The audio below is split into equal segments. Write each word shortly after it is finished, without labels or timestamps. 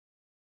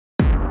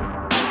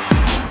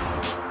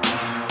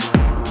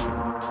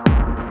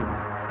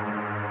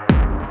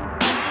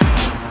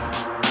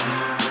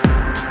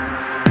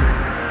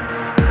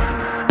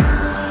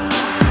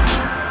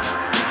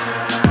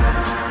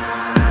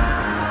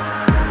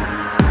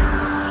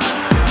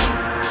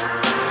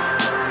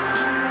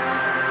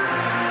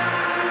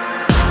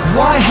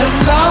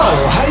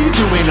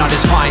doing on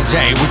this fine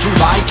day? Would you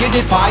like it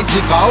if I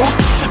devote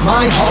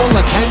my whole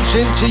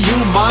attention to you,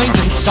 mind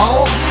and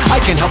soul? I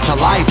can help to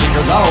lighten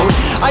your load.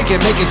 I can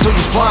make it so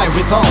you fly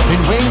with open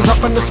wings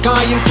up in the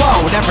sky and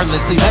float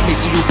effortlessly. Let me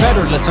see you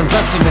fetterless,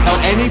 undressing without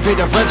any bit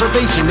of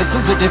reservation. This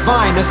is a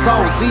divine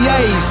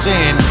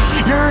association.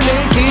 Your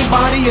naked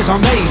body is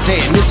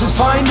amazing. This is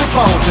fine with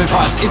both of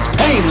us. It's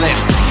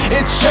painless,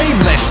 it's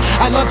shameless.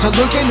 I love to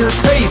look in your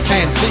face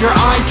and see your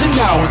eyes and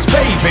nose,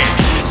 baby.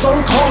 So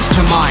close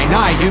to mine,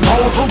 I am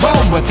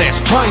overwhelmed with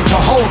this. Trying to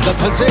hold the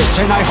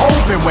position, I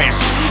hope and wish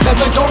that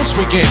the ghost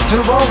we give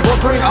to the world will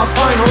bring a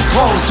final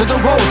close to the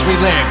woes we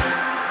live.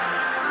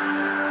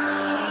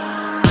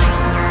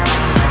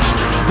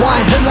 Why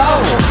hello,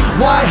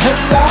 why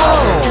hello,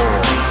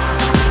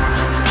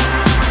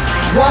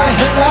 why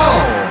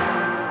hello.